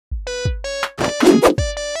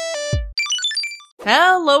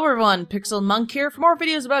Hello everyone, Pixel Monk here. For more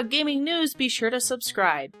videos about gaming news, be sure to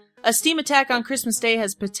subscribe. A Steam attack on Christmas Day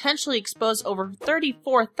has potentially exposed over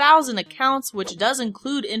 34,000 accounts, which does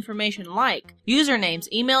include information like usernames,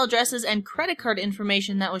 email addresses, and credit card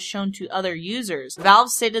information that was shown to other users.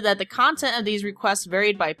 Valve stated that the content of these requests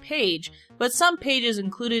varied by page, but some pages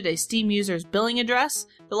included a Steam user's billing address,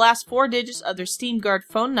 the last 4 digits of their Steam Guard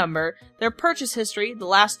phone number, their purchase history, the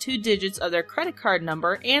last 2 digits of their credit card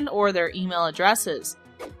number, and/or their email addresses.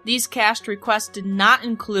 These cached requests did not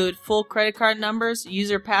include full credit card numbers,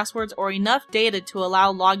 user passwords, or enough data to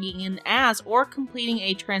allow logging in as or completing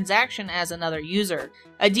a transaction as another user.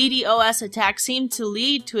 A DDoS attack seemed to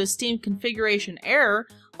lead to a Steam configuration error.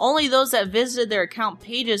 Only those that visited their account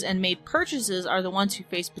pages and made purchases are the ones who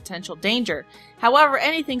face potential danger. However,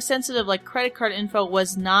 anything sensitive like credit card info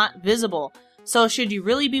was not visible. So should you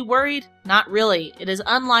really be worried? Not really. It is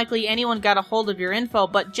unlikely anyone got a hold of your info,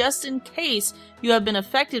 but just in case you have been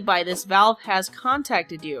affected by this, Valve has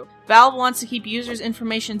contacted you. Valve wants to keep users'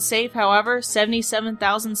 information safe, however,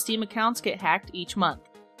 77,000 Steam accounts get hacked each month.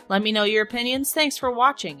 Let me know your opinions, thanks for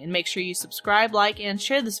watching, and make sure you subscribe, like, and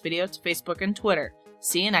share this video to Facebook and Twitter.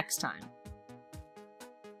 See you next time.